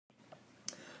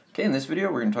Okay, in this video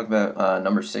we're going to talk about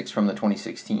number 6 from the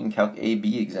 2016 Calc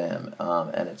AB exam,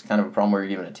 and it's kind of a problem where you're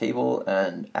given a table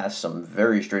and asked some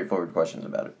very straightforward questions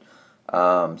about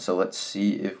it. So let's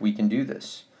see if we can do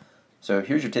this. So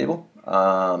here's your table.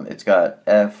 It's got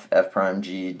f, f prime,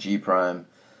 g, g prime.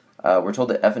 We're told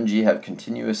that f and g have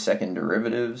continuous second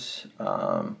derivatives,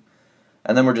 and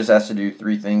then we're just asked to do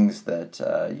three things that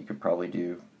you could probably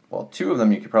do. Well, two of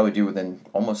them you could probably do within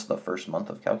almost the first month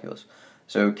of calculus.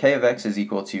 So k of x is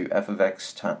equal to f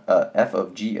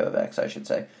of g of x, I should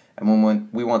say. And when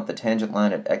we want the tangent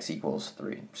line at x equals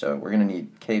 3. So we're going to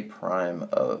need k prime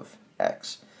of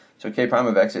x. So k prime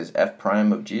of x is f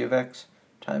prime of g of x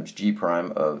times g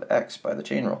prime of x by the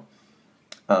chain rule.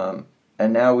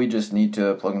 And now we just need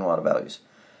to plug in a lot of values.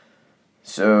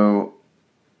 So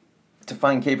to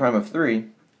find k prime of 3,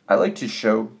 I like to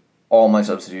show all my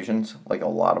substitutions, like a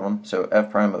lot of them. So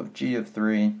f prime of g of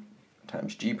 3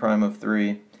 times g prime of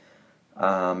 3,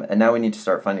 and now we need to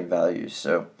start finding values.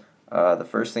 So the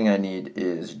first thing I need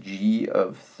is g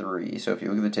of 3. So if you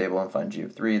look at the table and find g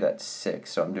of 3, that's 6.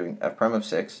 So I'm doing f prime of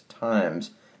 6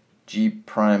 times g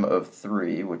prime of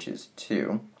 3, which is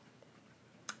 2.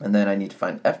 And then I need to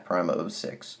find f prime of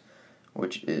 6,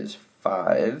 which is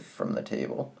 5 from the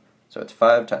table. So it's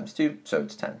 5 times 2, so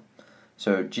it's 10.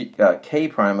 So k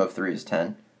prime of 3 is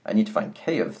 10. I need to find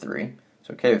k of 3.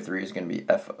 So k of 3 is going to be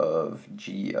f of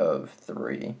g of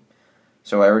 3.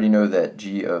 So I already know that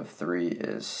g of 3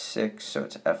 is 6, so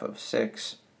it's f of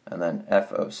 6. And then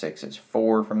f of 6 is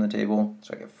 4 from the table,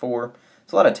 so I get 4.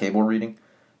 It's a lot of table reading.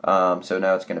 So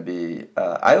now it's going to be,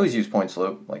 I always use point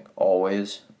slope, like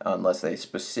always, unless they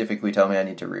specifically tell me I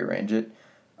need to rearrange it.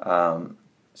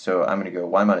 So I'm going to go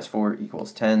y minus 4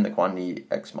 equals 10, the quantity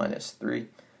x minus 3,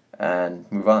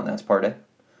 and move on. That's part A.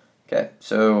 Okay,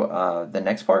 so the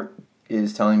next part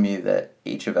is telling me that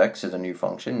h of x is a new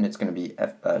function, and it's going to be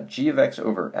g of x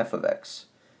over f of x.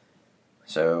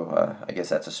 So I guess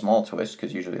that's a small twist,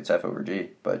 because usually it's f over g,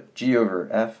 but g over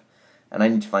f, and I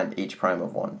need to find h prime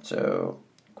of 1. So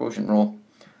quotient rule.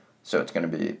 So it's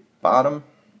going to be bottom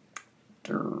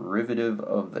derivative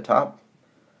of the top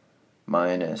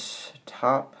minus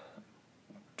top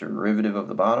derivative of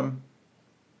the bottom,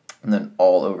 and then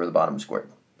all over the bottom squared.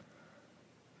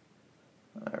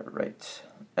 Alright,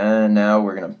 and now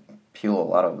we're going to pick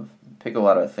a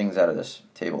lot of things out of this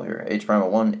table here. H prime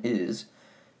of 1 is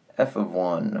f of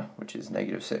 1, which is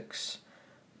negative 6.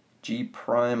 G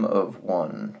prime of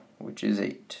 1, which is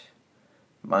 8.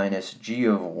 Minus g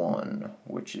of 1,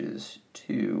 which is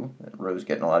 2. That row's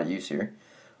getting a lot of use here.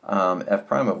 F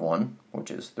prime of 1, which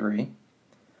is 3.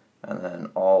 And then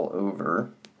all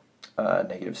over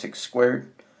negative 6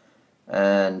 squared.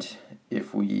 And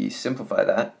if we simplify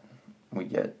that, we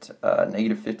get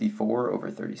negative 54 over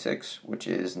 36, which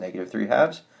is negative 3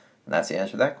 halves, and that's the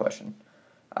answer to that question.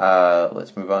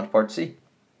 Let's move on to part C.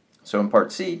 So in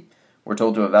part C, we're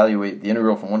told to evaluate the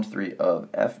integral from 1 to 3 of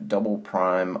f double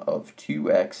prime of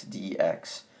 2x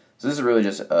dx. So this is really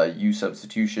just a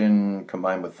u-substitution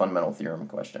combined with fundamental theorem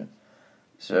question.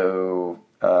 So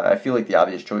I feel like the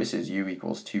obvious choice is u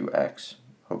equals 2x.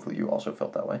 Hopefully you also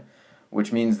felt that way.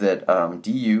 Which means that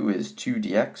du is 2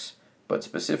 dx, but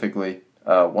specifically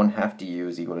 1/2 du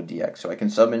is equal to dx. So I can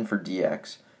sub in for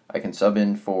dx, I can sub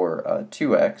in for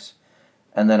 2x,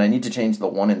 and then I need to change the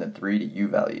 1 and the 3 to u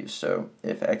values. So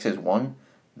if x is 1,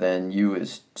 then u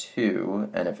is 2,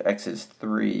 and if x is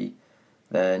 3,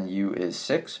 then u is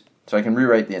 6. So I can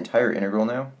rewrite the entire integral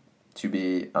now to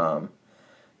be, the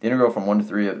integral from 1 to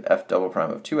 3 of f double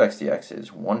prime of 2x dx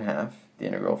is 1/2 the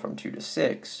integral from 2 to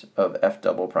 6 of f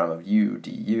double prime of u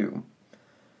du.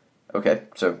 Okay,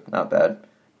 so not bad.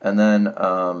 And then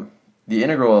the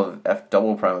integral of f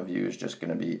double prime of u is just going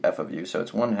to be f of u, so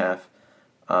it's 1/2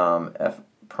 f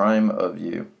prime of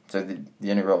u. So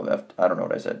the integral of f, I don't know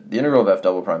what I said. The integral of f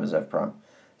double prime is f prime.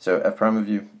 So f prime of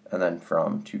u, and then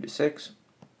from 2 to 6.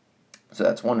 So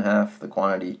that's 1/2 the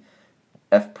quantity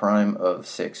f prime of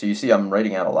 6. So you see I'm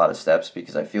writing out a lot of steps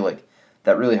because I feel like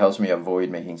that really helps me avoid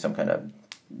making some kind of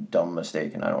dumb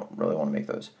mistake, and I don't really want to make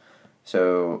those.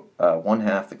 So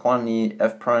 1/2 the quantity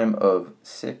f prime of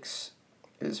 6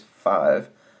 is 5,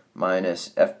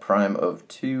 minus f prime of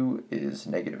 2 is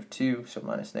negative 2, so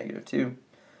minus negative 2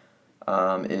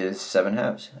 is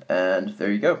 7/2. And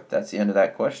there you go. That's the end of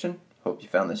that question. Hope you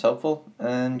found this helpful,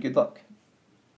 and good luck.